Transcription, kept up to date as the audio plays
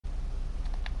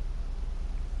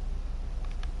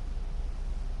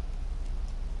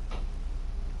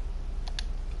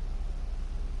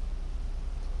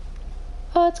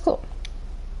Oh, that's cool.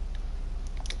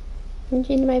 I'm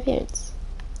changing my appearance.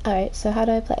 Alright, so how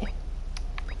do I play?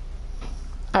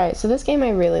 Alright, so this game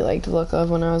I really liked the look of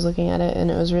when I was looking at it,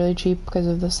 and it was really cheap because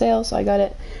of the sale, so I got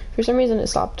it. For some reason it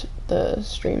stopped the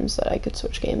streams that I could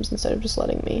switch games instead of just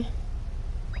letting me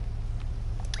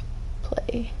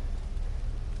play.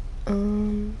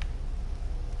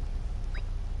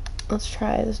 Let's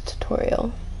try this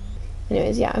tutorial.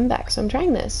 Anyways, yeah, I'm back, so I'm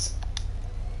trying this.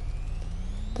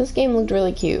 This game looked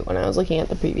really cute when I was looking at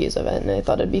the previews of it, and I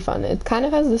thought it'd be fun. It kind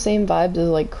of has the same vibes as,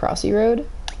 like, Crossy Road,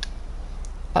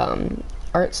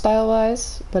 art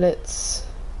style-wise, but it's...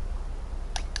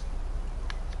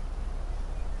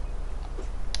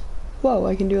 Whoa,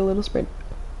 I can do a little sprint.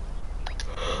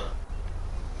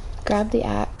 Grab the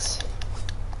axe.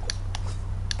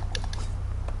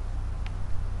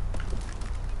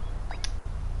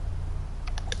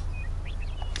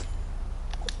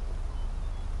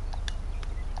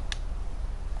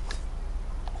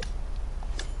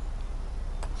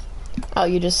 Oh,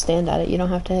 you just stand at it, you don't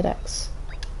have to hit X.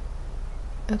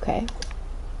 Okay.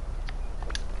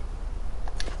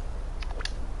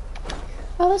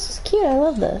 Oh, this is cute, I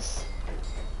love this.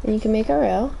 And you can make a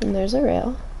rail, and there's a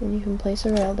rail, and you can place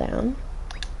a rail down.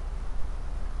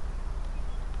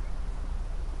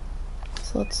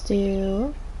 So let's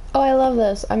do... Oh, I love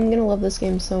this. I'm gonna love this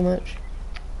game so much.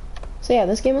 So yeah,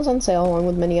 this game was on sale along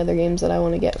with many other games that I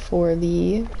want to get for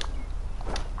the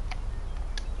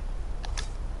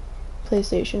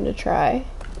PlayStation to try.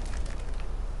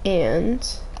 And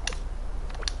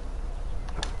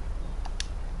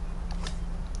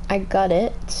I got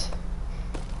it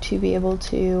to be able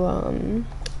to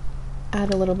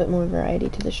add a little bit more variety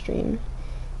to the stream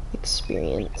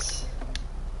experience.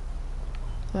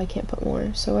 Oh, I can't put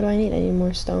more. So what do I need? I need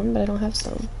more stone, but I don't have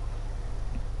stone.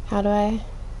 How do I...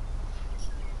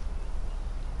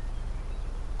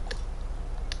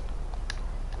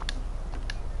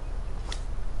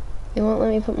 It won't let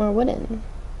me put more wood in.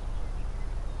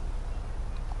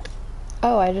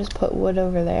 Oh, I just put wood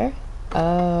over there?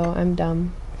 Oh, I'm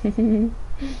dumb.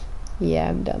 Yeah,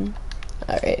 I'm dumb.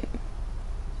 Alright.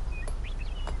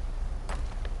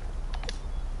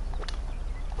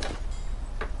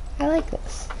 I like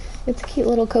this. It's a cute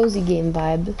little cozy game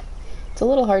vibe. It's a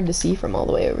little hard to see from all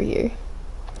the way over here,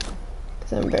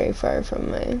 because I'm very far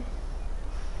from my...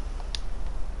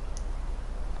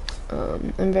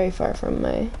 I'm very far from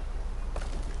my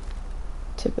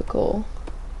typical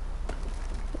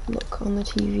look on the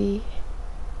TV.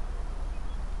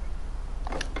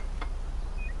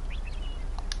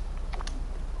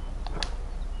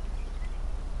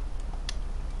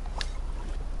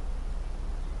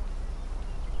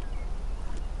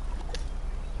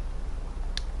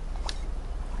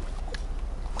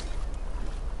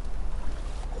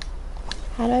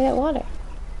 How do I get water?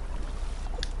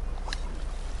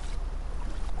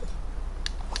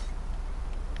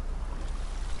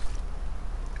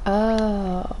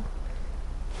 Oh.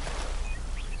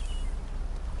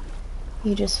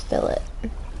 You just fill it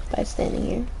by standing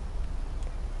here.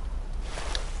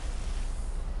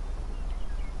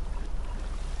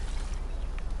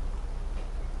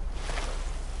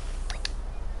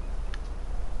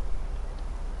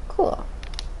 Cool.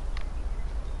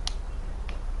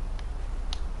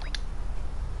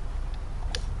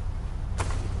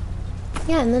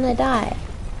 Yeah, and then I die.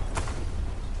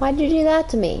 Why'd you do that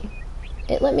to me?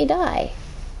 It let me die.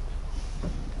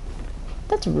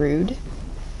 That's rude.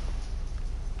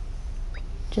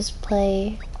 Just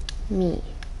play me.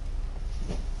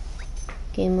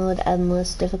 Game mode,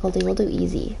 endless, difficulty, we'll do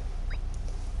easy.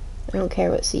 I don't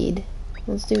care what seed.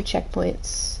 Let's do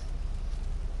checkpoints.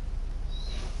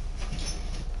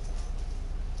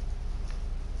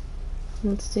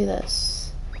 Let's do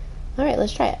this. Alright,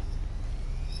 let's try it.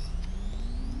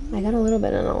 I got a little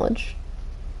bit of knowledge.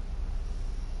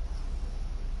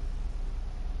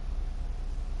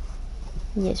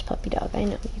 Yes, puppy dog, I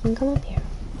know. You can come up here.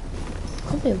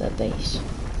 Come here, babies.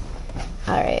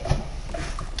 Alright.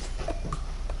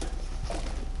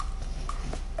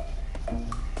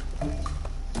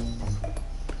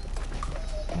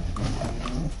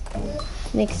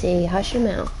 Nixie, hush your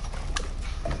mouth.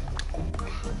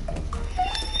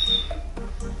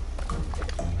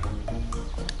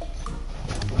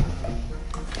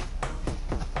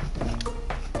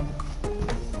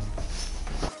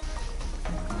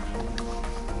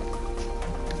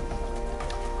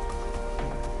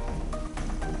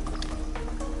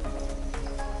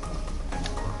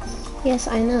 Yes,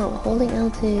 I know. Holding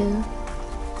L2.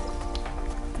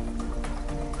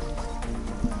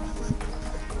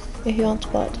 If you want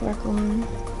spot to work on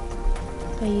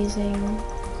by using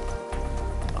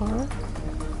R.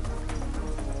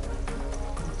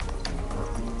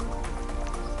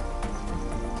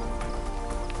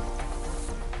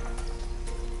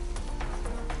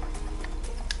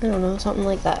 I don't know, something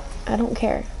like that. I don't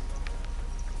care.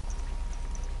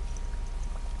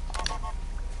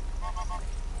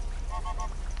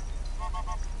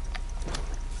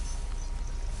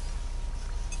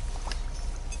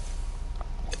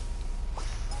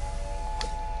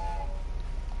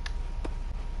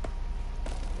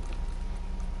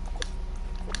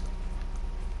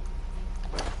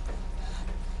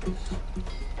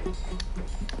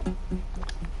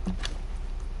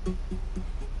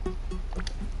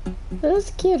 This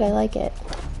is cute, I like it.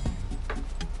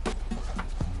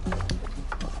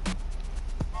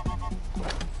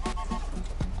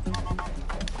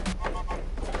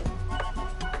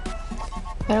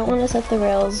 I don't want to set the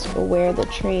rails where the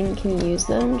train can use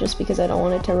them, just because I don't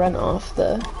want it to run off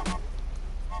the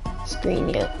screen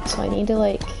yet. So I need to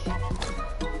like...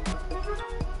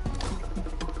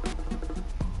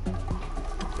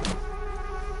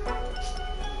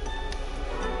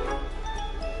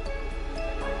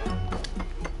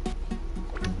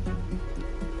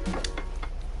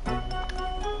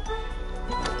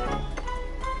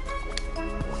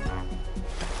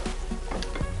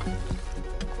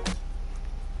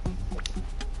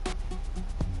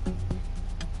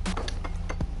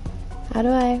 How do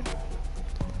I...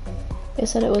 They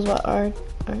said it was what,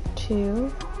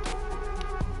 R2?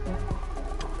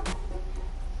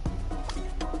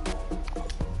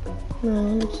 No,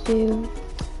 let's do...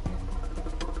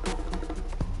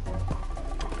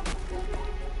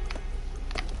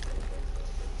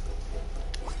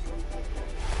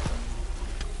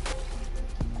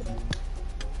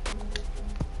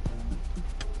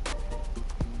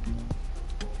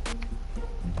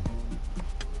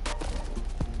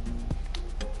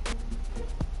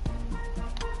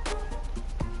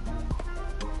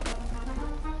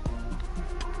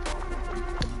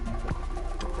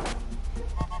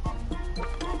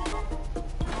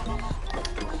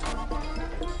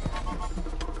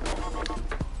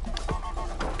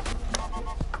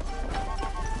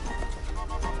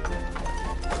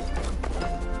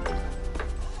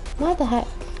 What the heck?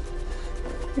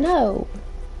 No!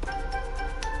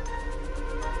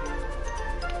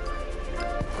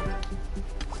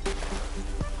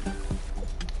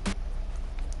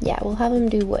 Yeah, we'll have him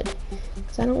do wood.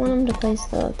 Because I don't want him to place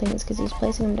the things, because he's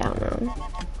placing them down wrong.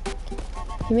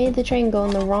 He made the train go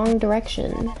in the wrong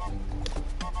direction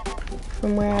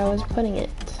from where I was putting it.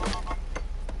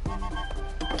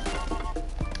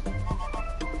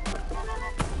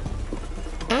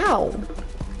 Ow!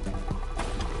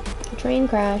 The train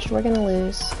crashed, we're gonna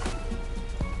lose.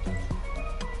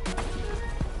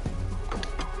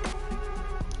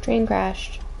 Train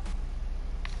crashed.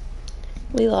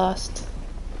 We lost.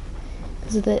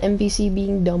 Because of the NPC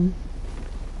being dumb.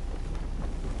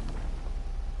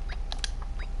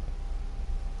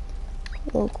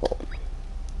 Local.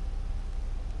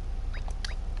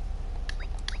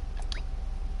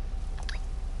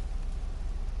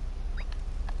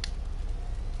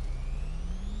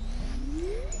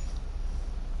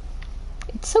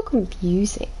 It's so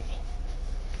confusing.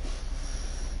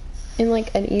 In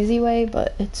like an easy way,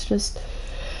 but it's just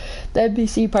the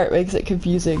NPC part makes it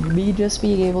confusing. Me just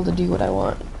being able to do what I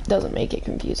want doesn't make it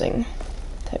confusing,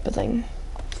 type of thing.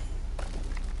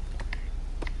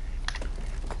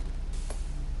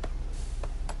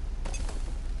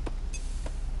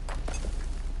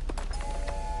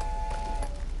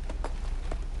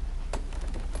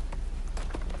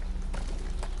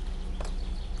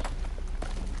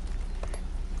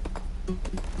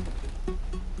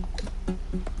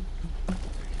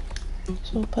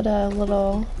 So we'll put a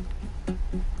little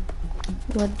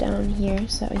wood down here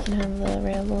so that we can have the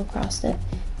rail go across it,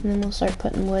 and then we'll start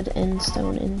putting wood and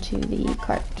stone into the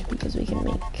cart because we can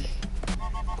make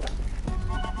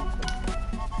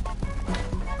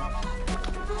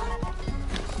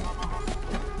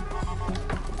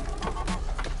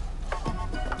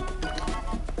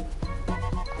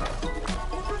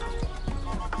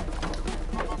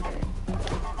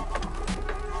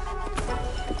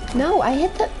No, I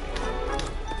hit the...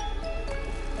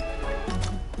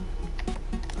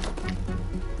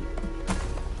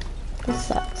 This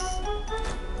sucks.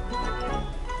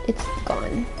 It's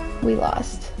gone. We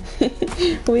lost.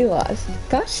 We lost.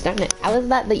 Gosh darn it. How is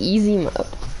that the easy mode?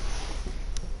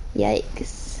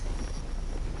 Yikes.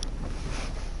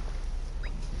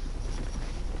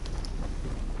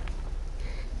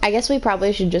 I guess we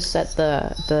probably should just set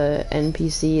the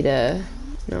NPC to...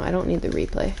 No, I don't need the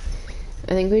replay.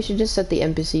 I think we should just set the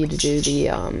NPC to do the,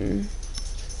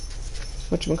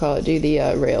 whatchamacallit, do the,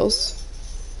 rails.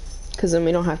 Because then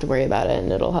we don't have to worry about it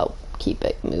and it'll help keep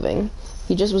it moving.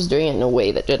 He just was doing it in a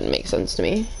way that didn't make sense to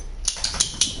me.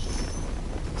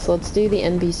 So let's do the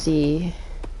NPC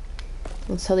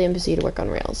Let's tell the NPC to work on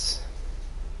rails.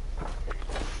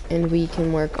 And we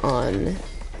can work on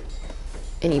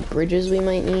any bridges we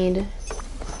might need,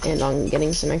 and on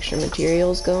getting some extra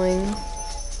materials going.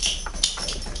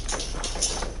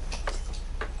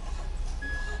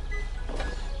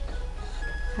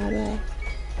 How do I?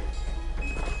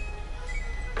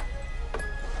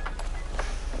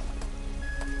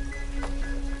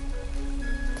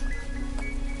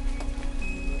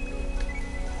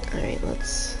 Alright,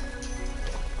 let's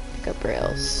pick up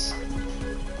rails.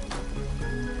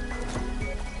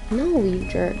 No, you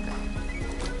jerk.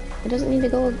 It doesn't need to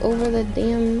go over the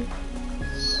damn...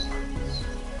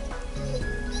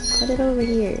 Put it over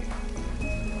here.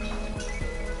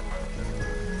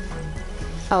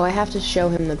 Oh, I have to show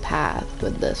him the path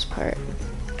with this part.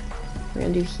 We're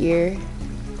gonna do here,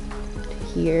 to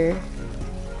here,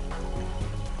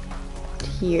 to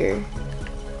here,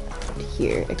 to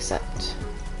here, except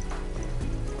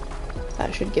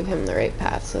that should give him the right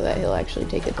path so that he'll actually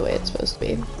take it the way it's supposed to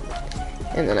be.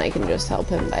 And then I can just help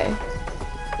him by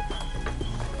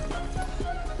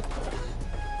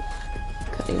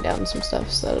cutting down some stuff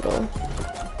so that it'll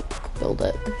build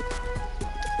it.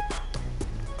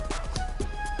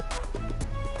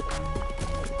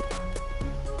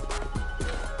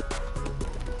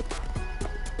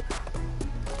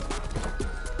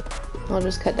 I'll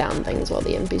just cut down things while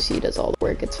the NPC does all the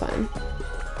work, it's fine.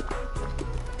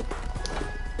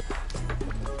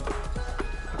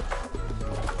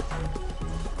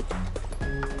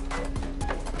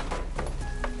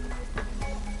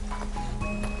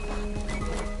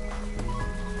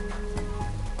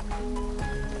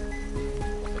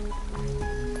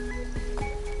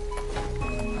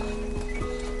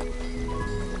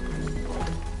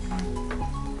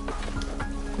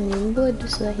 I need wood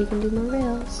so that he can do more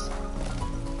rails.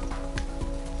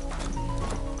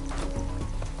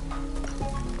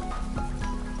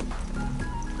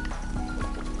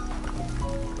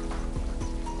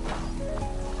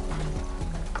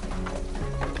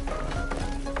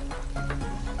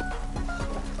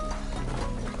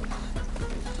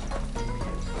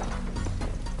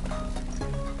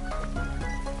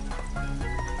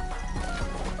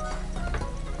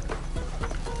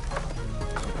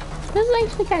 This is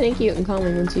actually kind of cute and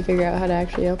calming once you figure out how to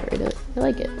actually operate it. I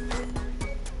like it.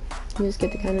 You just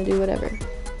get to kind of do whatever.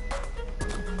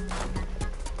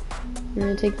 I'm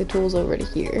gonna take the tools over to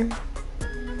here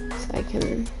so I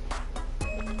can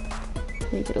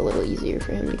make it a little easier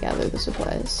for him to gather the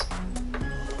supplies.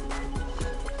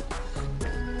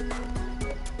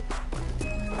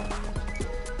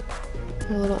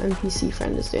 Our little NPC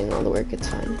friend is doing all the work, it's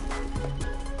fine.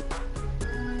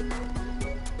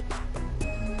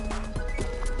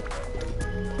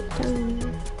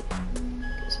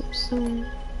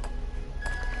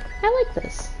 I like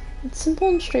this. It's simple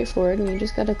and straightforward, and you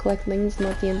just gotta collect things and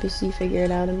let the NPC figure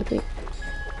it out in between.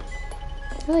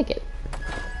 I like it.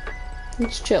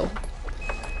 It's chill.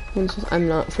 I'm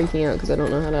not freaking out because I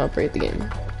don't know how to operate the game.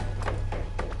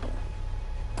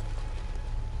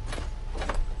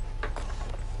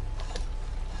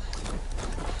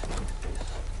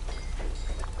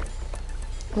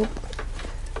 Oh,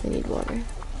 I need water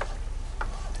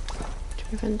to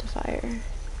prevent a fire.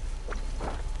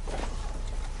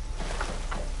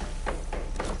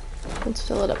 Let's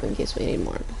fill it up in case we need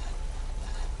more.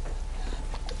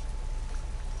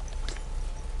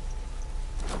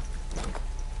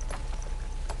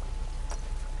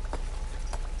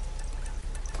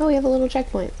 Oh, we have a little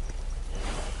checkpoint.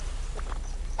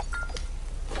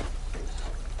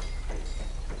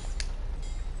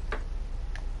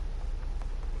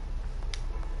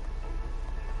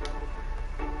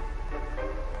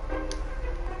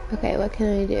 Okay, what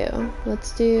can I do?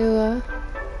 Let's do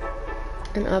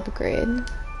an upgrade.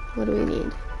 What do we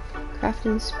need?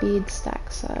 Crafting speed,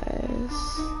 stack size.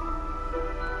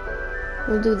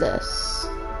 We'll do this.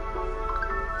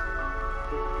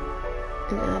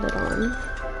 And add it on.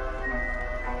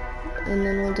 And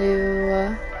then we'll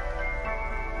do...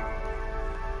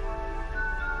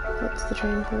 what's the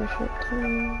train for a short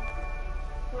time?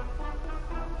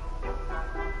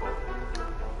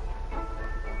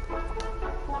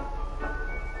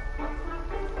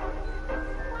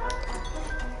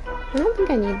 I don't think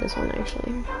I need this one,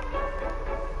 actually.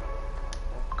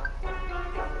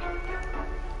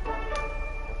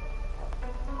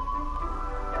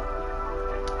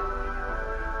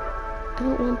 I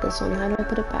don't want this one. How do I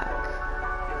put it back?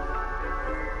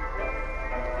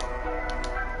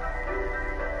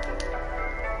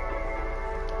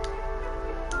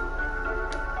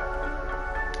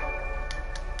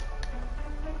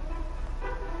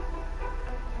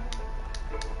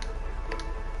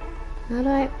 How do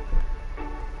I...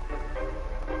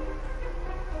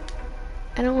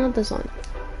 I don't want this one.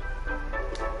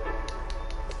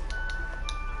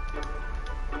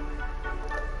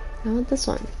 I want this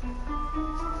one.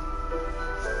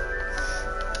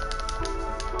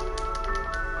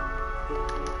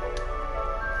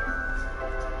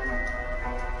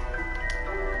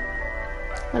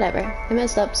 Whatever. I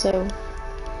messed up, so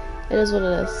it is what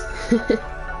it is.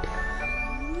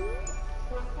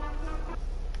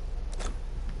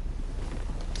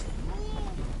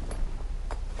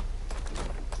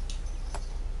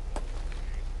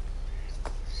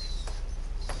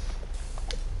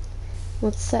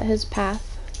 Let's set his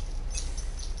path.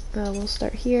 We'll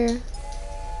start here,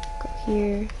 go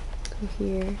here, go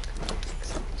here,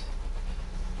 accept.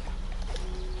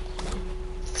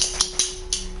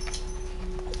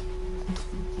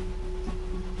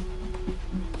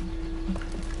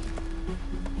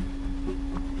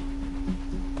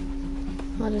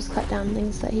 I'll just cut down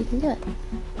things that he can get.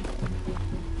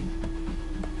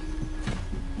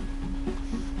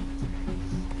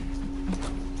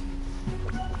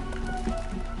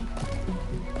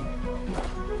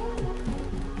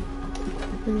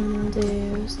 And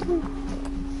do stone.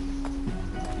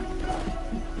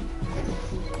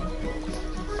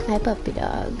 Hi, puppy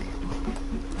dog.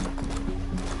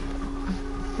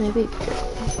 Maybe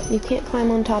you can't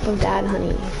climb on top of Dad,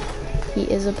 honey. He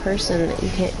is a person that you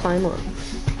can't climb on.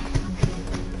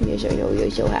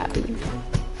 You're so happy.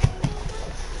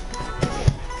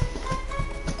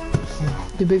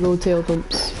 The big old tail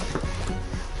bumps.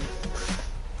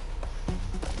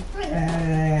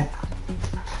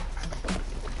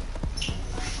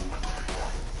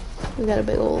 We got a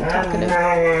big old talkative.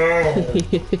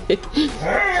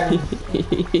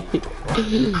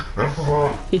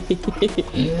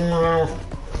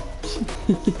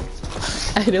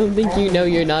 I don't think you know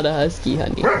you're not a husky,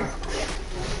 honey.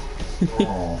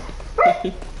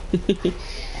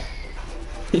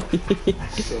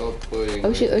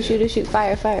 Oh shoot, oh shoot, oh shoot.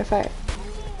 Fire, fire, fire.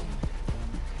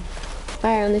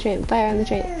 Fire on the train, fire on the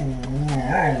train.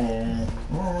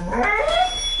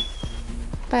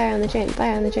 Fire on the train,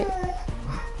 fire on the train.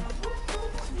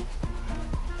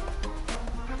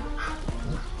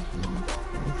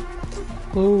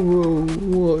 Oh, whoa,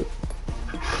 what?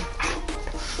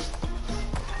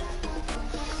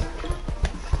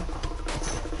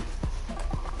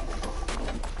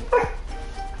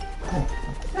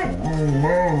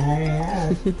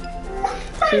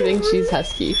 She thinks she's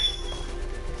husky.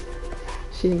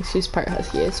 She thinks she's part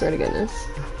husky, I swear to goodness.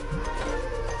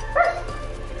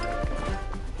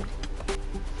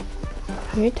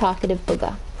 You're a talkative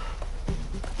booga.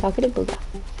 Talkative booga.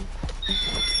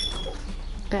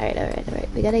 Alright, alright, alright.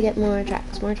 We gotta get more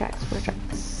tracks, more tracks, more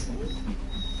tracks.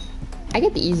 I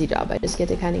get the easy job. I just get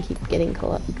to kind of keep getting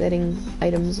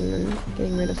items and then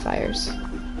getting rid of fires.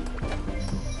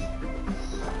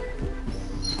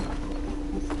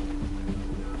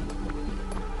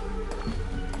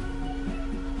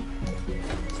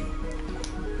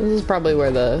 This is probably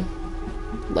where the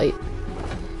light.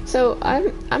 So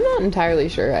I'm not entirely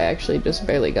sure. I actually just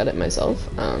barely got it myself.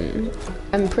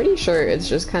 I'm pretty sure it's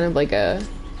just kind of like a.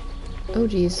 Oh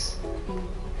geez.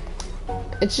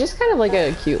 It's just kind of like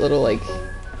a cute little like.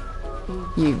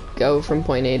 You go from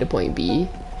point A to point B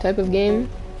type of game.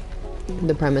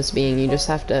 The premise being you just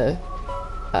have to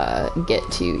get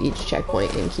to each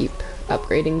checkpoint and keep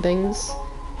upgrading things.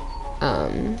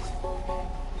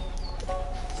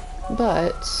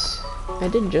 But I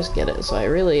did just get it, so I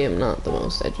really am not the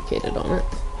most educated on it.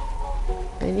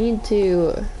 I need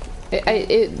to...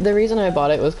 the reason I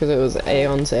bought it was because it was A,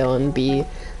 on sale, and B,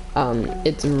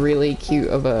 it's really cute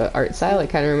of a art style. It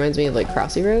kind of reminds me of like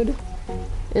Crossy Road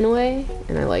in a way,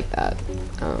 and I like that.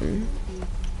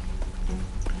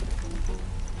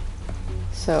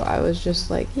 So I was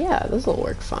just like, yeah, this will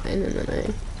work fine, and then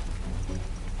I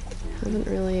haven't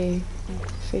really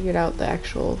figured out the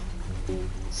actual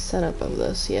setup of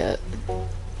this yet.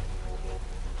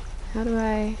 How do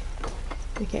I...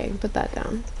 Okay, I can put that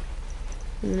down.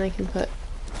 And then I can put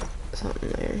something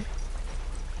there.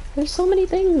 There's so many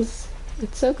things!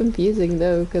 It's so confusing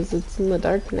though, because it's in the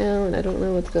dark now and I don't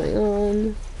know what's going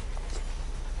on.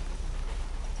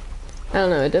 I don't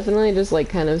know, it definitely just like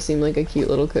kind of seemed like a cute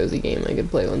little cozy game I could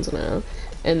play once in a while.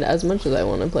 And as much as I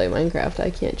want to play Minecraft, I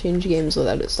can't change games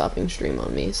without it stopping stream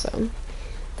on me, so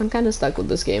I'm kind of stuck with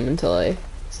this game until I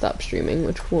stop streaming,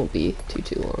 which won't be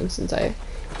too long since I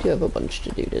do have a bunch to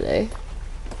do today.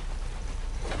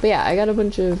 But yeah, I got a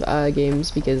bunch of games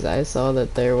because I saw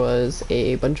that there was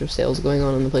a bunch of sales going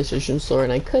on in the PlayStation Store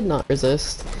and I could not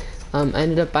resist. I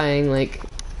ended up buying like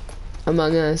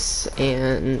Among Us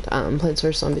and Plants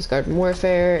vs Zombies Garden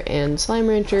Warfare and Slime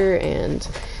Rancher and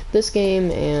this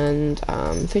game and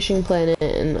Fishing Planet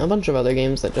and a bunch of other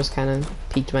games that just kind of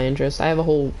piqued my interest. I have a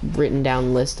whole written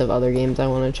down list of other games I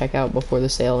want to check out before the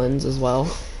sale ends as well.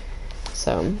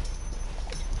 So,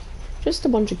 just a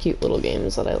bunch of cute little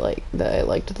games that I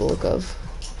liked the look of.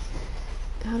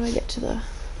 How do I get to the...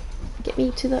 Get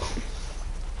me to the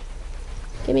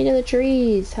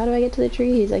trees! How do I get to the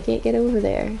trees? I can't get over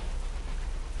there.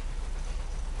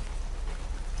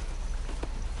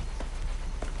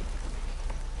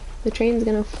 The train's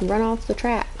gonna run off the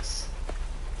tracks.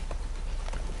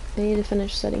 I need to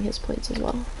finish setting his points as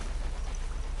well.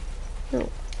 No.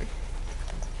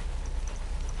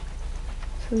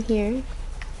 From here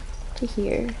to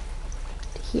here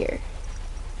to here.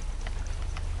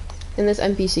 And this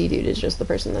NPC dude is just the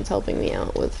person that's helping me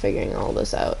out with figuring all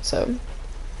this out, so.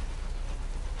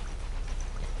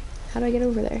 How do I get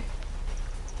over there?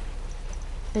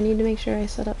 I need to make sure I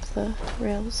set up the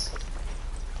rails.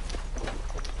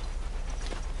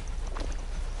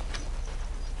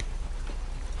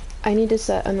 I need to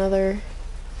set another...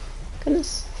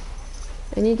 Goodness.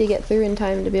 I need to get through in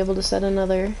time to be able to set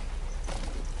another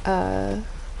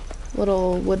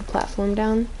little wood platform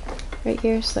down right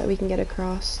here so that we can get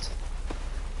across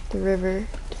the river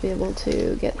to be able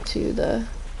to get to the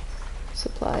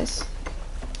supplies.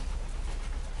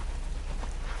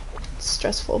 It's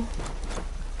stressful.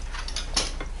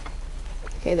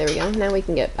 Okay, there we go. Now we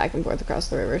can get back and forth across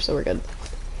the river, so we're good.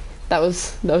 That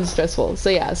was stressful. So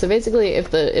yeah, so basically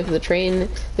if the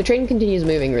train continues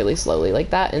moving really slowly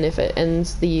like that, and if it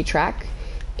ends the track,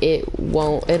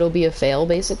 it'll be a fail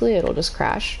basically, it'll just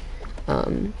crash.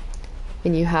 And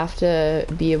you have to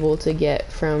be able to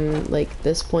get from like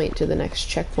this point to the next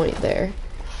checkpoint there.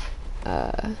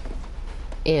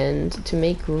 And to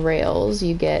make rails,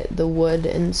 you get the wood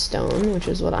and stone, which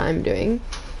is what I'm doing,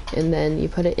 and then you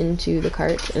put it into the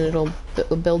cart and it'll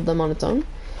build them on its own.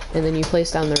 And then you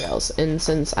place down the rails. And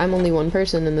since I'm only one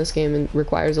person in this game and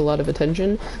requires a lot of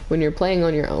attention, when you're playing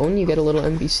on your own, you get a little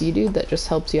NPC dude that just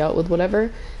helps you out with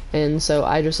whatever. And so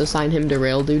I just assign him to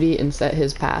rail duty and set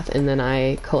his path, and then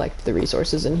I collect the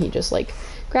resources, and he just like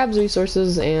grabs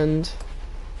resources and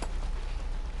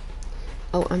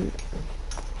and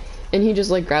he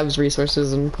just like grabs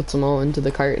resources and puts them all into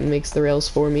the cart and makes the rails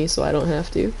for me so I don't have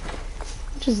to.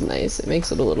 Which is nice. It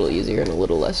makes it a little easier and a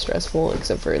little less stressful,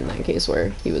 except for in that case where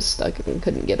he was stuck and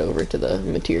couldn't get over to the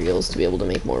materials to be able to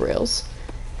make more rails.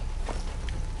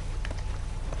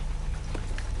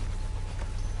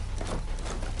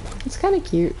 It's kind of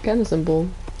cute, kind of simple.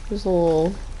 Just a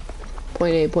little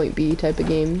point A, point B type of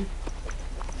game.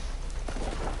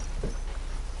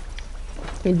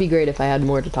 It'd be great if I had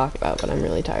more to talk about, but I'm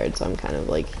really tired, so I'm kind of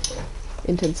like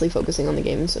intensely focusing on the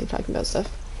game instead of talking about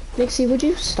stuff. Nixie, would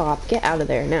you stop? Get out of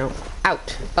there now.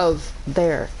 Out of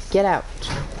there. Get out.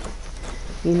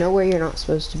 You know where you're not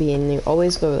supposed to be, and you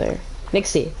always go there.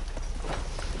 Nixie.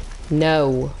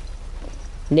 No.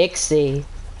 Nixie.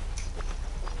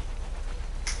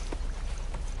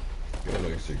 Go,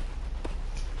 Nixie.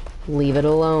 Leave it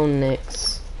alone,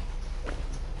 Nix.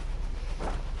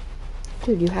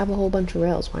 Dude, you have a whole bunch of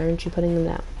rails. Why aren't you putting them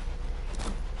down?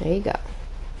 There you go.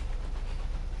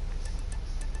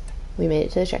 We made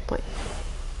it to the checkpoint.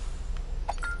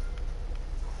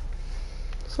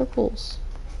 Circles.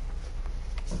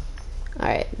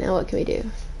 Alright, now what can we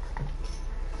do?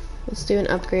 Let's do an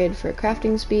upgrade for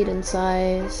crafting speed and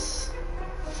size.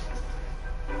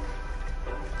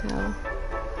 How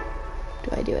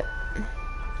do I do it?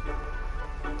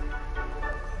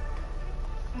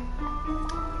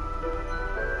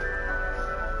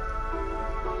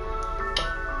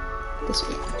 This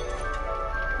one.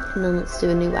 And then let's do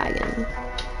a new wagon.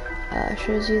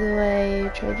 Shows you the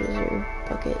way, charges your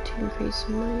bucket to increase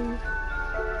mine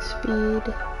speed,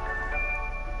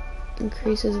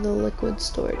 increases the liquid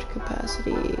storage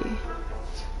capacity.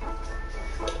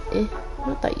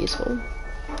 Not that useful.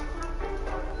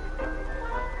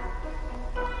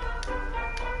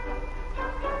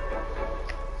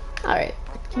 Alright,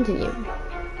 continue.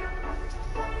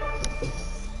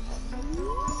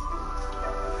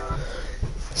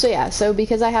 So yeah, so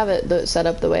because I have it set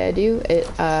up the way I do, it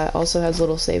also has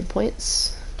little save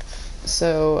points.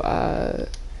 So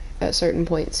at certain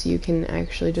points you can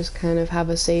actually just kind of have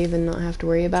a save and not have to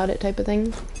worry about it type of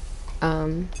thing.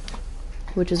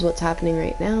 Which is what's happening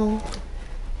right now.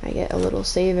 I get a little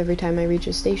save every time I reach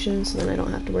a station, so then I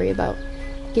don't have to worry about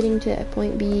getting to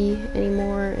point B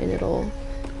anymore, and it'll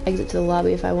exit to the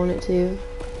lobby if I want it to.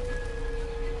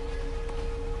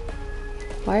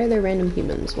 Why are there random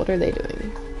humans? What are they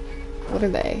doing? What are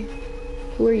they?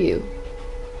 Who are you?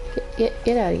 Get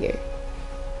out of here.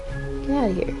 Get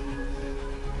out of here.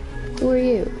 Who are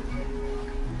you?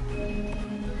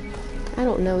 I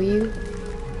don't know you.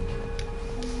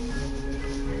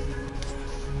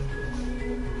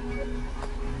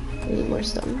 I need more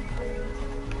stone.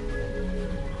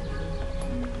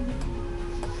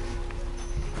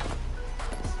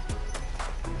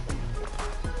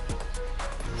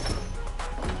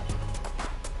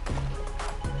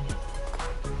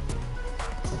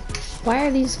 Why are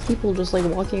these people just like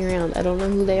walking around? I don't know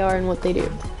who they are and what they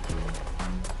do.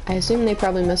 I assume they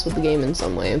probably mess with the game in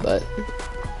some way, but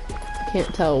I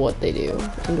can't tell what they do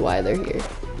and why they're here.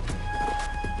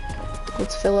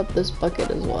 Let's fill up this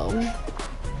bucket as well.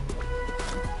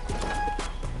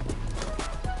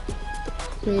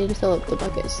 We need to fill up the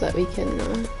bucket so that we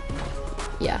can,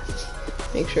 yeah,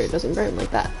 make sure it doesn't burn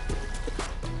like that.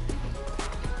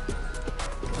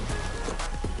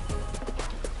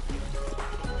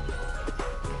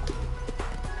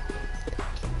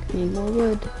 Need more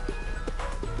wood.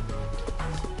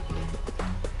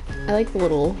 I like the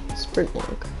little sprint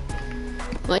walk.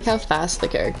 I like how fast the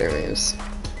character moves.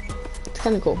 It's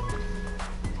kind of cool.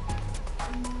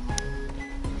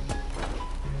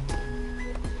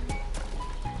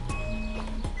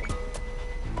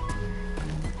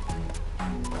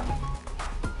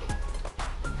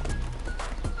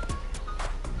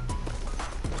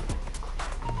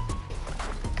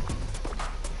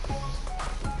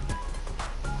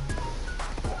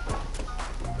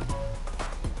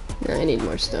 Now I need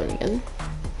more stone again.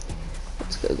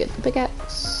 Let's go get the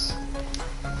pickaxe.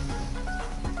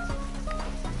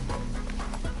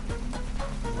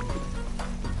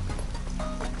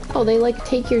 Oh, they like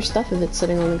take your stuff if it's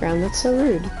sitting on the ground. That's so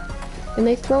rude. And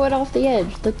they throw it off the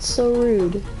edge. That's so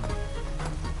rude.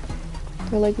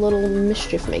 They're like little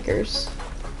mischief makers.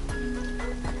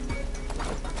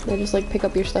 They just like pick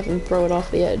up your stuff and throw it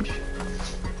off the edge.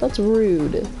 That's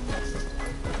rude.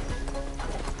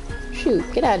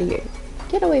 Shoot, get out of here.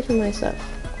 Get away from my stuff.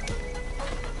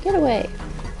 Get away.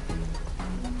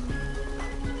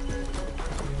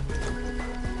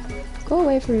 Go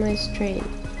away from my train.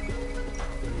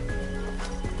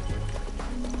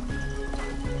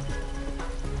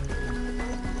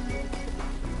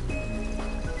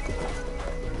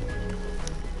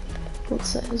 Let's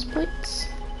set his points.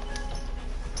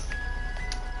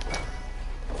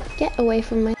 Get away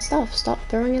from my stuff. Stop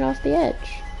throwing it off the edge.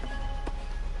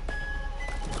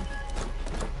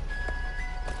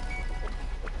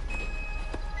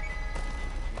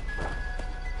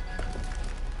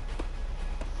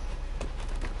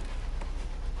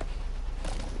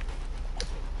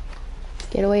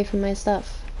 Get away from my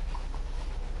stuff.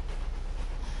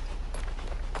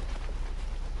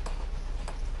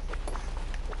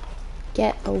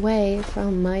 Get away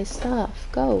from my stuff.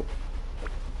 Go.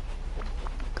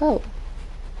 Go.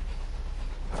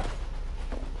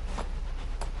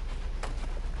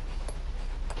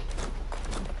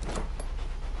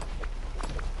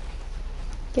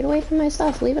 Get away from my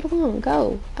stuff. Leave it alone.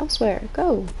 Go. Elsewhere.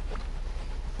 Go.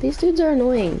 These dudes are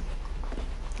annoying.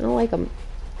 I don't like them.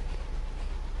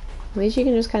 At least you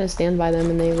can just kind of stand by them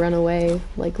and they run away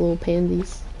like little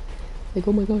pansies. Like,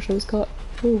 oh my gosh, I was caught.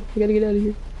 Oh, I gotta get out of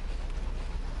here.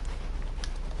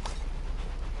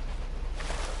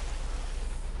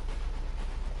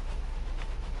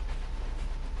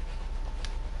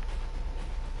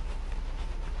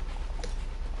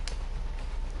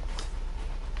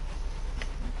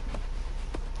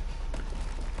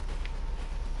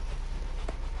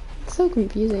 It's so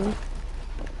confusing.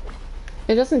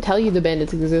 It doesn't tell you the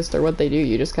bandits exist or what they do,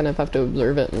 you just kind of have to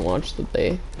observe it and watch that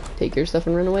they take your stuff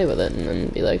and run away with it, and then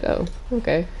be like, oh,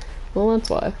 okay, well that's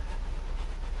why.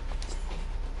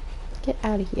 Get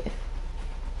out of here.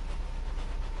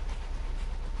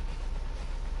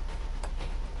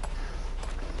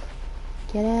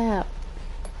 Get out.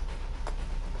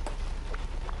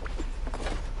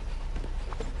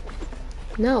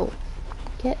 No.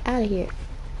 Get out of here.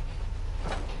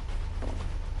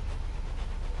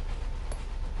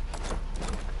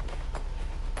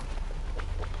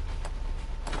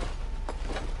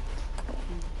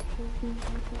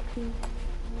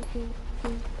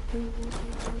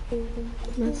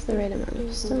 That's the right amount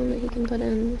of stone that he can put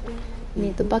in. I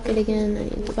need the bucket again, I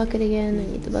need the bucket again,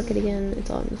 I need the bucket again. It's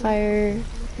on fire.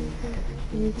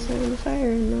 It's on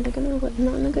fire, not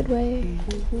in a good way.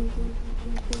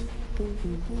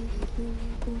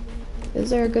 Is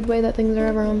there a good way that things are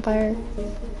ever on fire?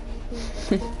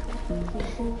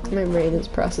 My brain is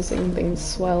processing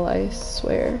things well, I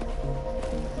swear.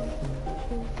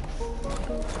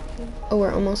 Oh,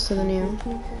 we're almost to the new.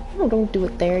 Oh, don't do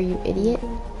it there, you idiot.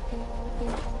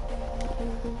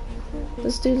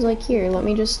 This dude's like, here, let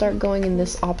me just start going in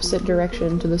this opposite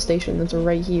direction to the station that's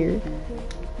right here.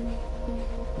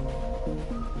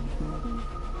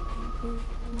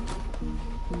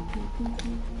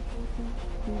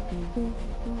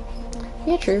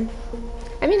 true.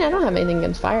 I mean, I don't have anything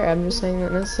against fire. I'm just saying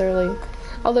that necessarily.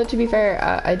 Although, to be fair,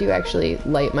 I do actually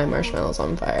light my marshmallows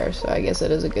on fire, so I guess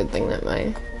it is a good thing that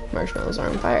my marshmallows are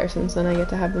on fire, since then I get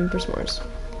to have them for s'mores.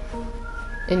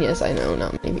 And yes, I know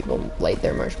not many people light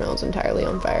their marshmallows entirely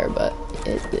on fire, but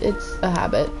it's a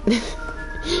habit.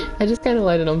 I just kind of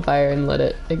light it on fire and let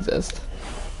it exist.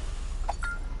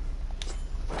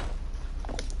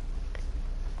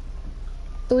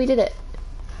 But we did it.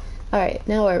 Alright,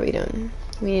 now what are we doing?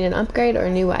 We need an upgrade or a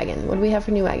new wagon. What do we have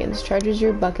for new wagons? Charges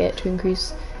your bucket to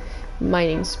increase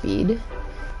mining speed.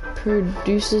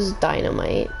 Produces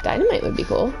dynamite. Dynamite would be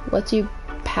cool. Lets you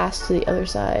pass to the other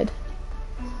side.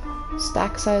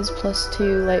 Stack size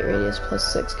 +2, light radius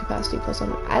 +6, capacity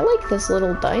 +1. I like this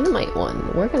little dynamite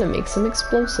one. We're gonna make some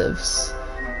explosives.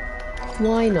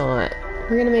 Why not?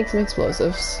 We're gonna make some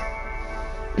explosives.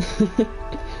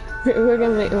 we're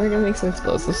gonna make some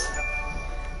explosives.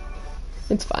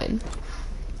 It's fine.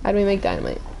 How do we make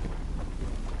dynamite?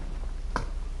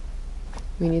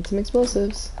 We need some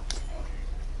explosives.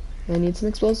 I need some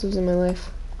explosives in my life.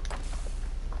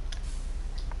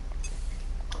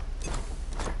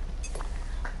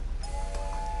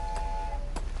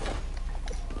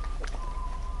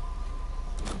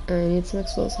 I need some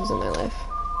explosives in my life.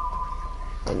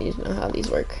 I need to know how these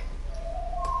work.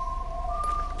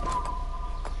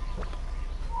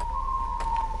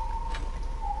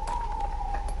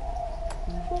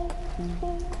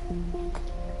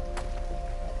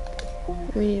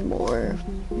 We need more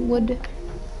wood.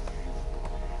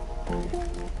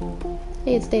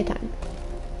 Hey, it's daytime.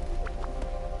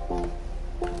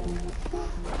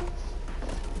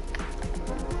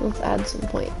 Let's add some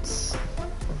points.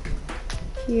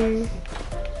 Here,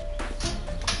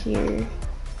 here,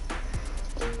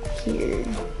 here,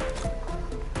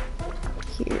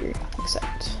 here,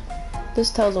 except this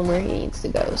tells him where he needs to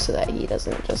go so that he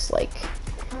doesn't just like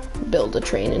build a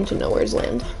train into nowhere's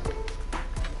land.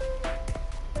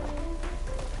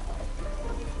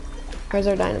 Where's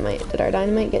our dynamite? Did our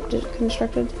dynamite get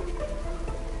constructed?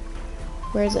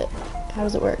 Where is it? How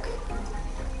does it work?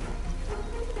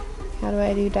 How do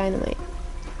I do dynamite?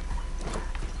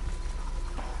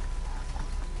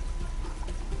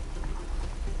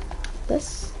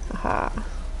 This? Aha.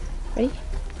 Ready?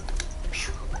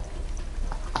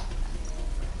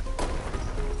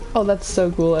 Oh, that's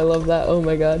so cool. I love that. Oh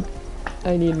my god.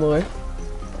 I need more.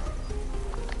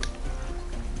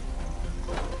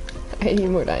 I need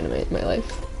more dynamite in my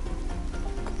life.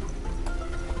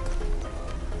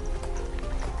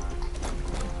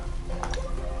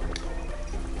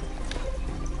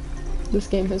 This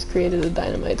game has created a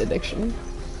dynamite addiction.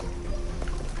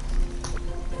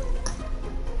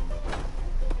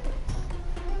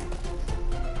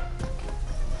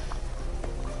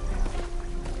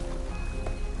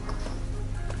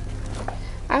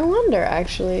 I wonder,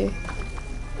 actually.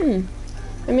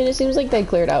 I mean, it seems like they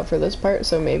cleared out for this part,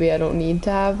 so maybe I don't need to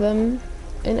have them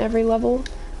in every level.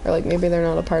 Or, like, maybe they're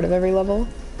not a part of every level.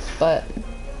 But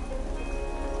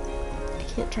I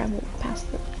can't travel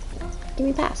past them. Give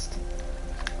me past.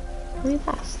 Let me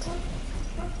past.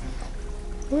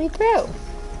 Let me through.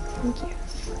 Thank you.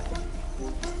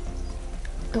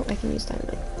 Oh, I can use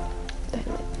dynamite.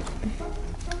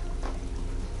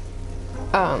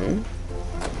 Dynamite.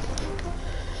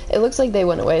 It looks like they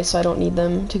went away, so I don't need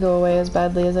them to go away as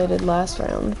badly as I did last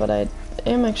round, but I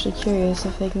am actually curious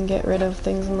if they can get rid of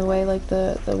things in the way, like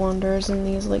the wanderers and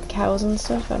these, like, cows and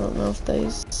stuff. I don't know if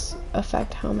these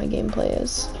affect how my gameplay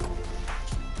is.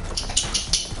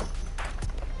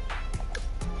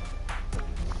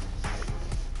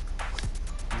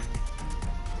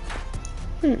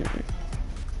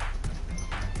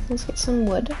 Let's get some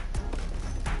wood.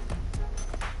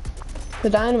 The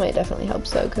dynamite definitely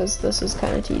helps though, because this is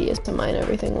kind of tedious to mine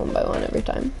everything one by one every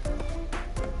time.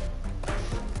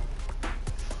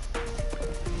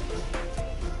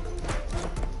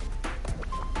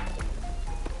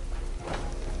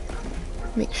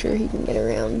 Make sure he can get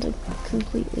around to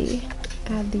completely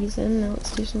add these in. Now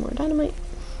let's do some more dynamite.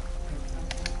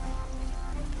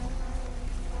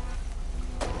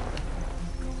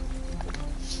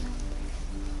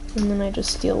 And then I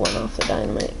just steal one off the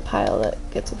dynamite pile that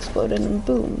gets exploded, and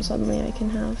boom, suddenly I can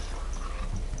have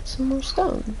some more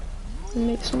stone and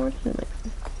make some more dynamite.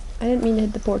 I didn't mean to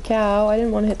hit the poor cow. I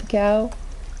didn't want to hit the cow.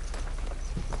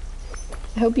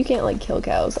 I hope you can't, like, kill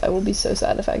cows. I will be so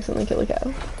sad if I accidentally kill a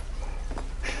cow.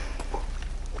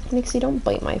 Nixie, don't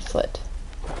bite my foot.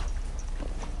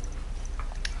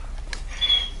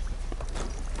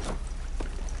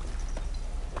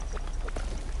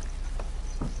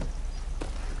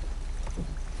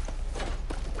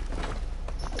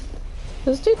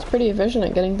 This dude's pretty efficient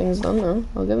at getting things done, though.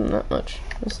 I'll give him that much.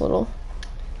 This little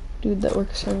dude that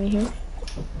works for me here.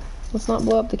 Let's not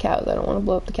blow up the cows. I don't want to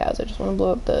blow up the cows. I just want to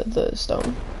blow up the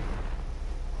stone.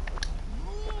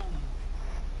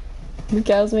 The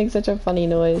cows make such a funny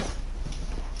noise.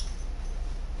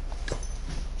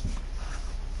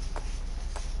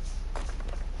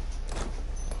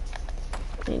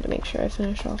 I need to make sure I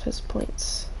finish off his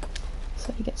points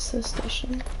so he gets to the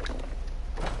station.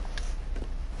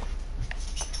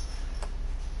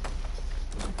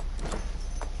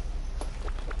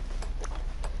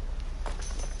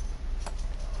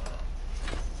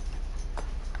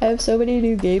 I have so many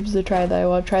new games to try that I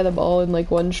want to try them all in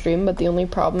like one stream, but the only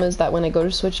problem is that when I go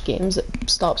to switch games, it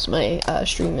stops my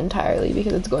stream entirely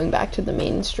because it's going back to the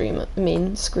main screen of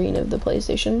the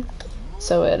PlayStation.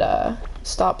 So it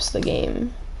stops the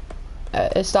game.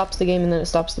 It stops the game and then it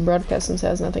stops the broadcast since it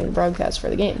has nothing to broadcast for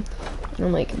the game. And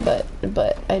I'm like,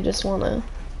 but I just want to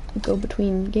go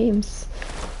between games.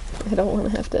 I don't want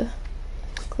to have to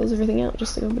close everything out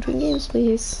just to go between games,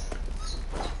 please.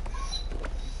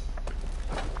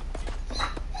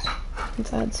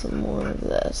 Let's add some more of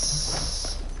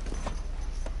this.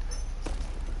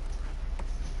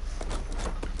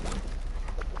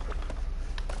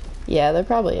 Yeah, there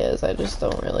probably is. I just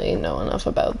don't really know enough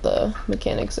about the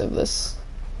mechanics of this,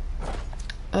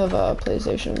 of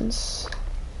PlayStations,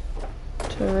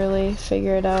 to really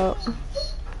figure it out.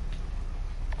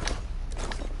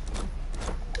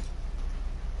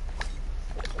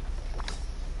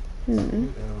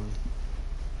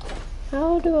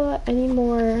 How do I need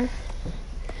more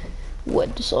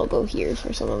wood, so I'll go here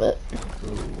for some of it.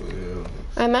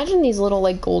 I imagine these little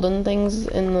like golden things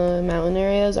in the mountain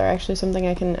areas are actually something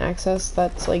I can access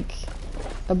that's like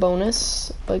a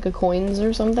bonus, like a coins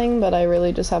or something, but I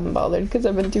really just haven't bothered because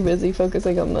I've been too busy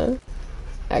focusing on the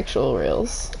actual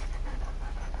rails.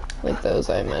 Like those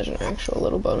I imagine are actual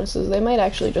little bonuses. They might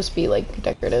actually just be like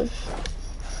decorative.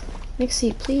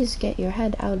 Nixie, please get your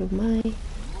head out of my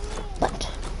butt.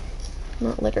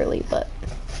 Not literally, but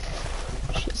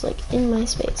she's like in my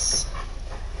space.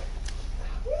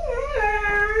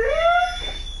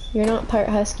 You're not part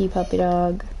husky, puppy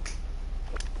dog.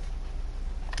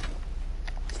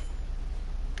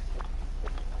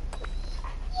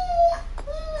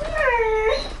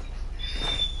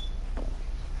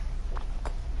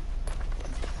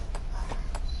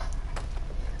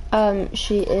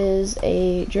 She is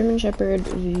a German Shepherd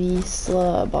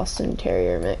Vizsla Boston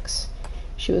Terrier mix.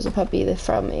 She was a puppy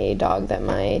from a dog that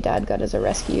my dad got as a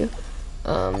rescue.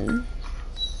 The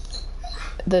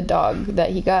dog that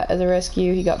he got as a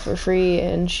rescue, he got for free,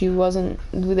 and she wasn't,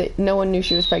 no one knew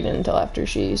she was pregnant until after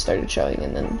she started showing,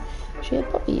 and then she had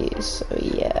puppies, so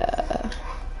yeah.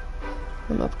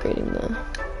 I'm upgrading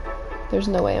there's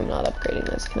no way I'm not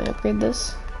upgrading this. Can I upgrade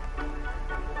this?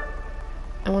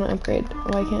 I want to upgrade.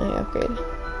 Why can't I upgrade?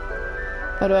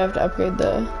 How do I have to upgrade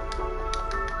the...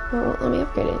 Oh, it won't let me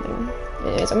upgrade anything.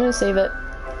 Anyways, I'm gonna save it.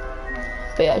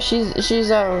 But yeah,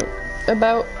 she's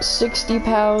about 60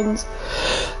 pounds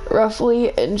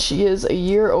roughly, and she is a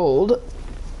year old,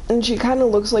 and she kind of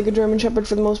looks like a German Shepherd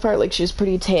for the most part. Like, she's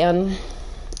pretty tan,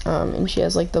 and she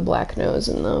has like the black nose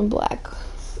and the black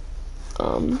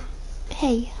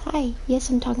hey, hi, yes,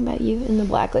 I'm talking about you, and the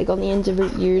black like on the ends of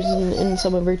her ears and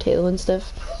some of her tail and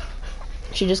stuff.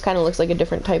 She just kind of looks like a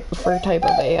different fur type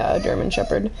of a German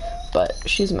Shepherd, but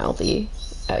she's mouthy,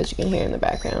 as you can hear in the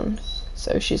background.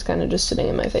 So she's kind of just sitting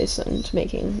in my face and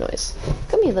making noise.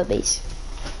 Come here, babies.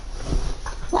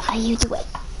 What are you doing?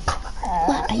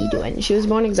 What are you doing? She was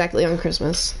born exactly on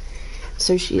Christmas,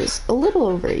 so she is a little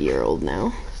over a year old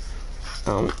now.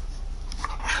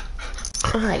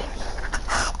 Hi.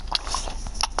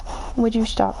 Would you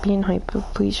stop being hyper,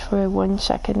 please, for 1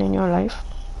 second in your life?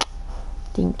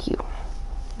 Thank you.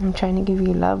 I'm trying to give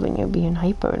you love and you're being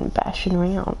hyper and bashing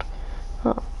around.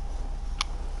 Oh.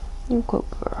 You good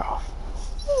girl.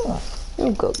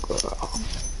 You good girl.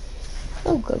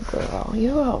 Oh, good girl.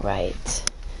 You're alright.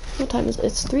 What time is it?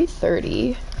 It's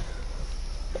 3:30.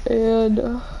 And,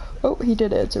 oh, he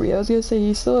did answer me. I was gonna say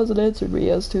he still hasn't answered me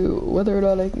as to whether or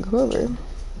not I can come over.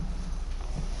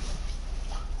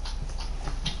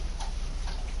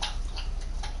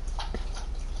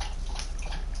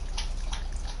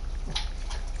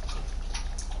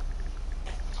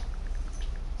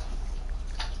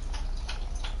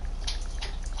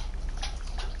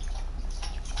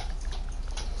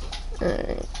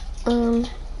 Alright,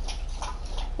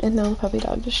 and now the puppy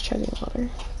dog just chugging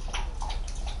water.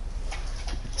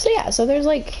 So yeah, so there's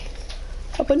like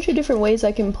a bunch of different ways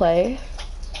I can play.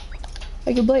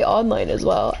 I can play online as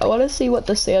well. I want to see what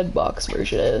the sandbox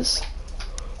version is.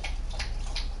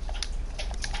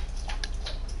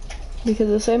 Because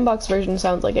the sandbox version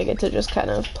sounds like I get to just kind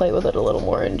of play with it a little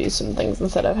more and do some things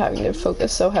instead of having to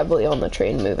focus so heavily on the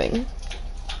train moving.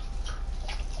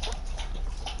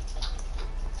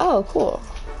 Oh, cool.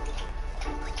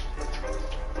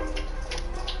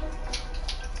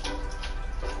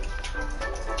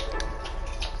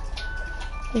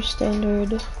 Your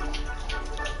standard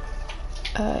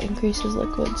increases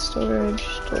liquid storage,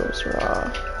 stores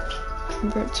raw,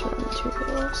 converts raw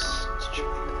materials,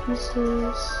 extract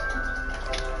pieces.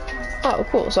 Oh,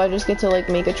 cool. So I just get to like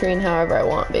make a train however I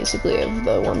want, basically, of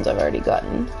the ones I've already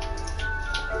gotten.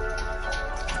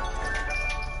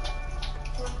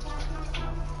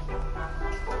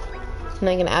 And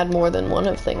I can add more than one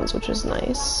of things, which is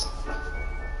nice.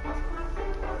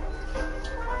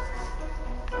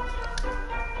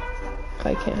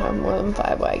 I can't have more than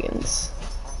 5 wagons.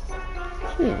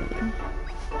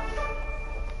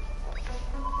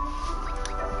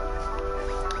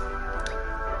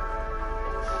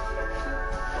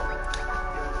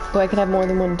 Oh, I could have more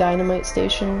than one dynamite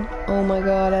station. Oh my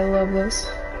god, I love this.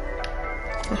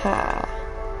 Aha.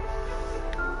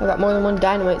 I got more than one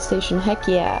dynamite station, heck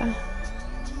yeah.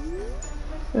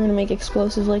 We're gonna make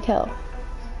explosives like hell.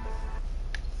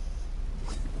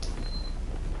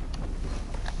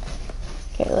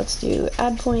 Okay, let's do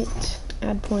add point,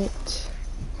 add point,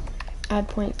 add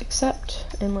point accept,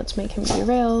 and let's make him do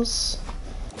rails.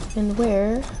 And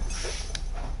where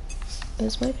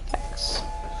is my pickaxe?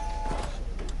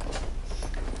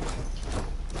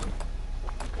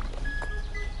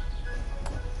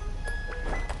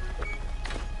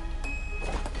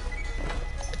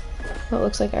 Well, it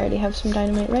looks like I already have some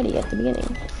dynamite ready at the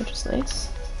beginning, which is nice.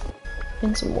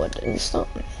 And some wood and stone.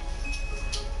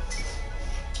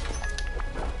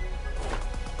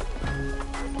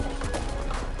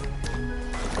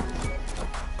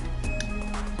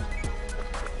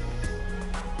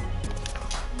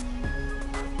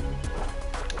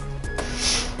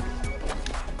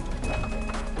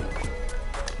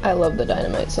 I love the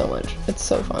dynamite so much. It's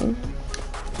so fun.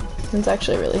 It's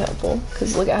actually really helpful,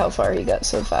 because look at how far he got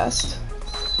so fast.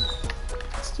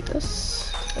 Let's do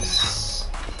this. This.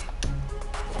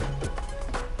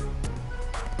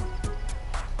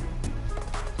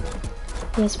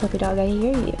 Yes, puppy dog, I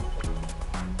hear you.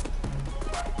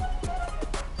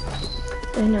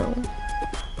 I know.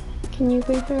 Can you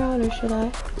bring her out, or should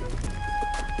I?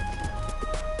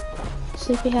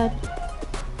 Sleepyhead.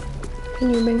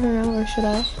 Can you bring her out, or should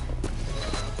I?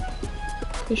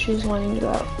 Because she's wanting to go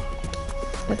out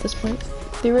at this point.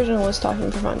 The original was talking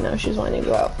for fun, now she's wanting to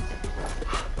go out.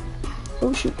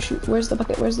 Oh shoot, shoot, where's the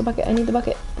bucket, where's the bucket? I need the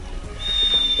bucket.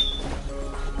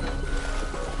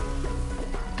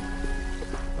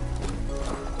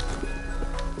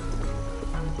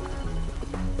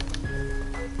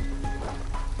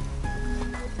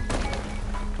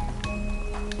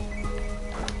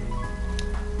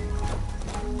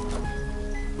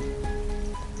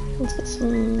 Let's get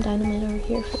some dynamite over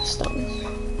here for the stone.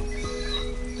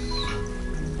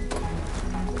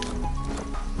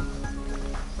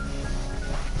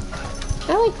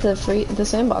 I like the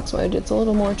sandbox mode. It's a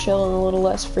little more chill and a little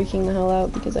less freaking the hell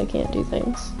out because I can't do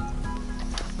things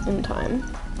in time.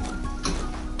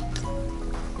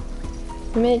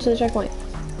 We made it to the checkpoint.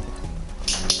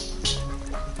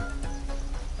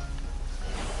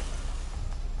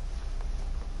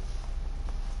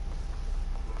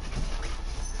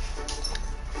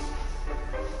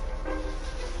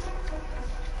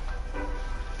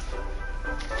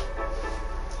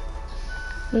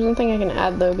 There's nothing I can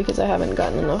add though because I haven't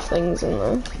gotten enough things in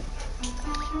the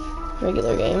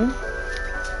regular game.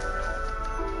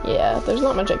 Yeah, there's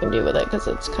not much I can do with it because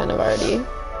it's kind of already...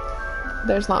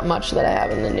 There's not much that I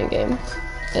have in the new game,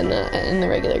 in the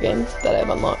regular game that I've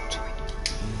unlocked.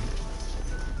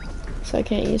 So I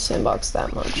can't use sandbox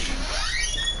that much.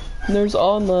 And there's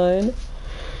online,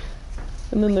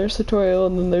 and then there's tutorial,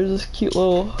 and then there's this cute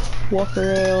little walk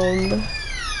around.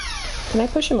 Can I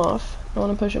push him off? I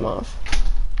want to push him off.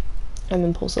 I'm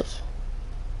impulsive.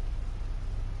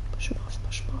 Push him off,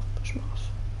 push him off, push him off.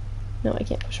 No, I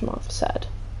can't push him off. Sad.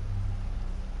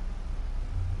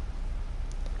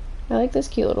 I like this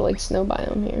cute little like snow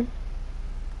biome here.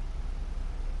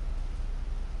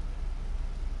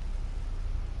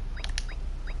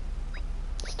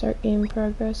 Start game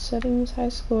progress settings, high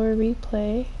score,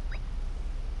 replay.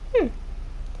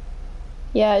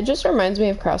 Yeah, it just reminds me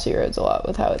of Crossy Roads a lot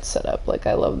with how it's set up. Like,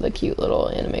 I love the cute little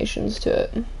animations to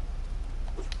it.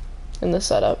 And the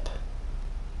setup.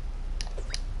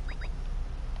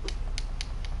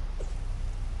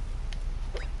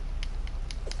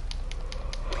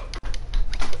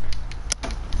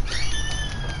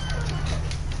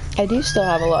 I do still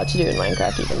have a lot to do in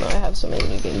Minecraft, even though I have so many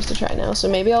new games to try now. So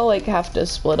maybe I'll like have to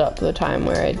split up the time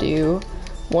where I do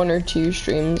 1 or 2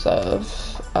 streams of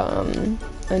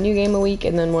a new game a week,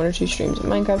 and then 1 or 2 streams of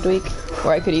Minecraft a week.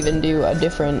 Or I could even do a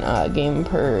different game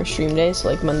per stream day. So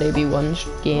like Monday be one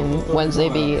game, Wednesday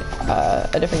be a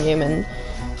different game, and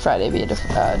Friday be a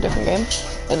different game,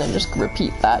 and then just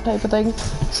repeat that type of thing.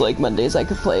 So like Mondays I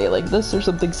could play like this or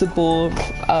something simple,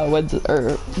 Wednesday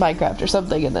or Minecraft or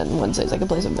something, and then Wednesdays I could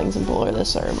play something simple or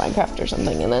this or Minecraft or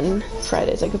something, and then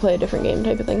Fridays I could play a different game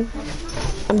type of thing.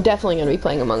 I'm definitely gonna be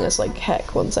playing Among Us like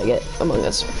heck once I get Among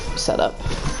Us set up.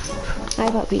 Hi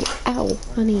puppy. Ow,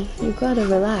 honey, you gotta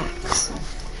relax.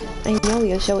 I know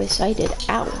you're so excited.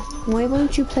 Ow. Why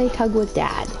won't you play tug with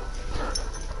dad?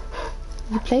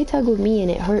 You play tug with me and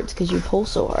it hurts because you pull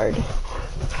so hard.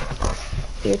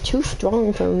 You're too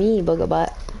strong for me, booger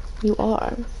butt. You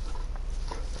are.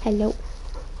 Hello.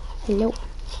 Hello.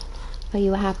 Are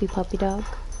you a happy puppy dog?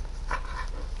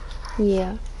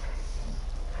 Yeah.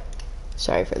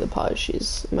 Sorry for the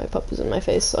pause. My pup is in my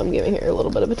face, so I'm giving her a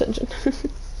little bit of attention.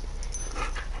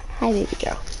 Hi, baby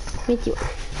girl. Meet you.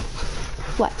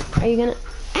 What? Are you gonna...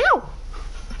 Ow!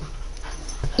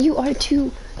 You are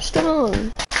too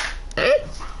strong.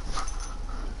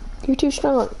 You're too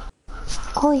strong.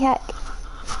 Holy heck.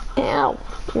 Ow.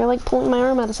 You're like pulling my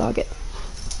arm out of socket.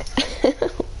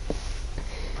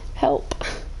 Help.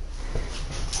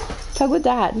 Tug with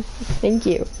dad. Thank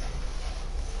you.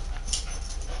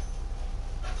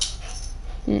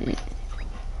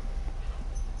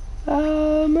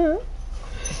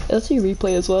 Let's see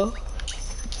replay as well.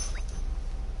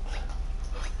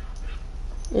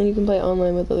 And you can play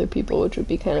online with other people, which would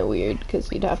be kind of weird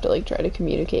because you'd have to like try to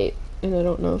communicate. And I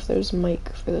don't know if there's mic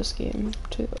for this game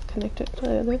to connect it to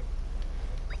the other.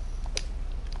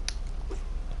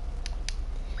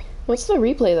 What's the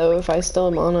replay though if I still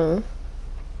am on a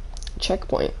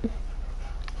checkpoint?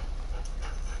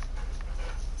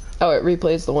 Oh, it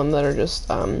replays the ones that are just,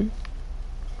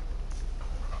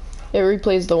 it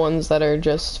replays the ones that are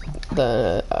just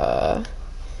the,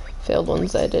 failed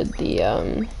ones. I did the,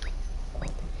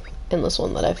 endless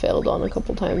one that I failed on a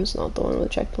couple times, not the one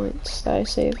with checkpoints that I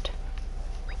saved.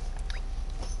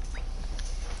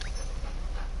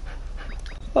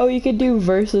 Oh, you could do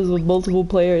verses with multiple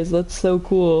players. That's so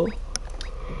cool.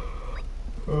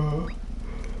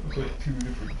 It's like 2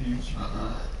 different teams you can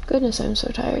do. Goodness, I'm so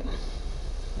tired.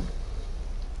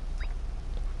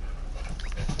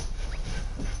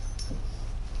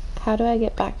 How do I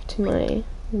get back to my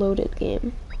loaded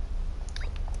game?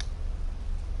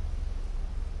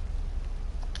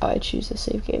 Oh, I choose the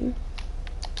save game.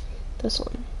 This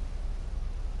one.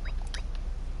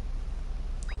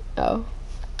 Oh.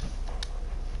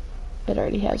 It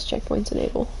already has checkpoints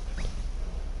enabled.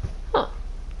 Huh.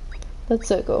 That's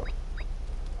so cool.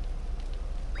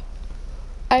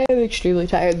 I am extremely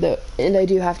tired though, and I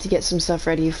do have to get some stuff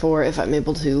ready for if I'm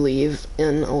able to leave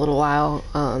in a little while.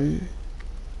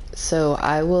 So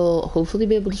I will hopefully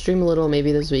be able to stream a little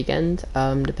maybe this weekend.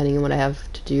 Depending on what I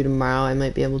have to do tomorrow, I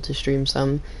might be able to stream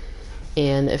some.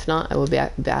 And if not, I will be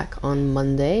back on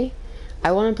Monday.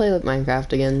 I want to play with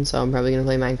Minecraft again, so I'm probably going to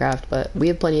play Minecraft, but we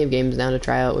have plenty of games now to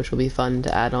try out, which will be fun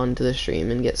to add on to the stream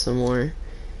and get some more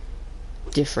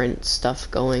different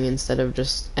stuff going instead of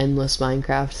just endless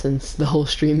Minecraft, since the whole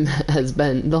stream has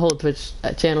been, the whole Twitch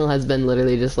channel has been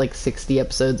literally just like 60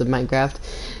 episodes of Minecraft.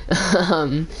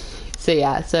 So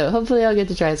yeah, so hopefully I'll get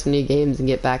to try some new games and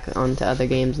get back onto other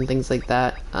games and things like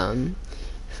that.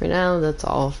 For now, that's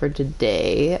all for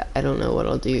today. I don't know what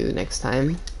I'll do next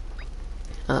time.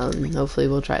 Hopefully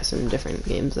we'll try some different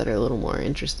games that are a little more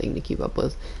interesting to keep up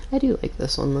with. I do like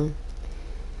this one though.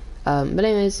 But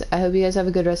anyways, I hope you guys have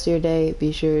a good rest of your day.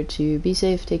 Be sure to be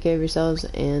safe, take care of yourselves,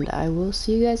 and I will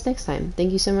see you guys next time.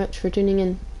 Thank you so much for tuning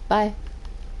in. Bye!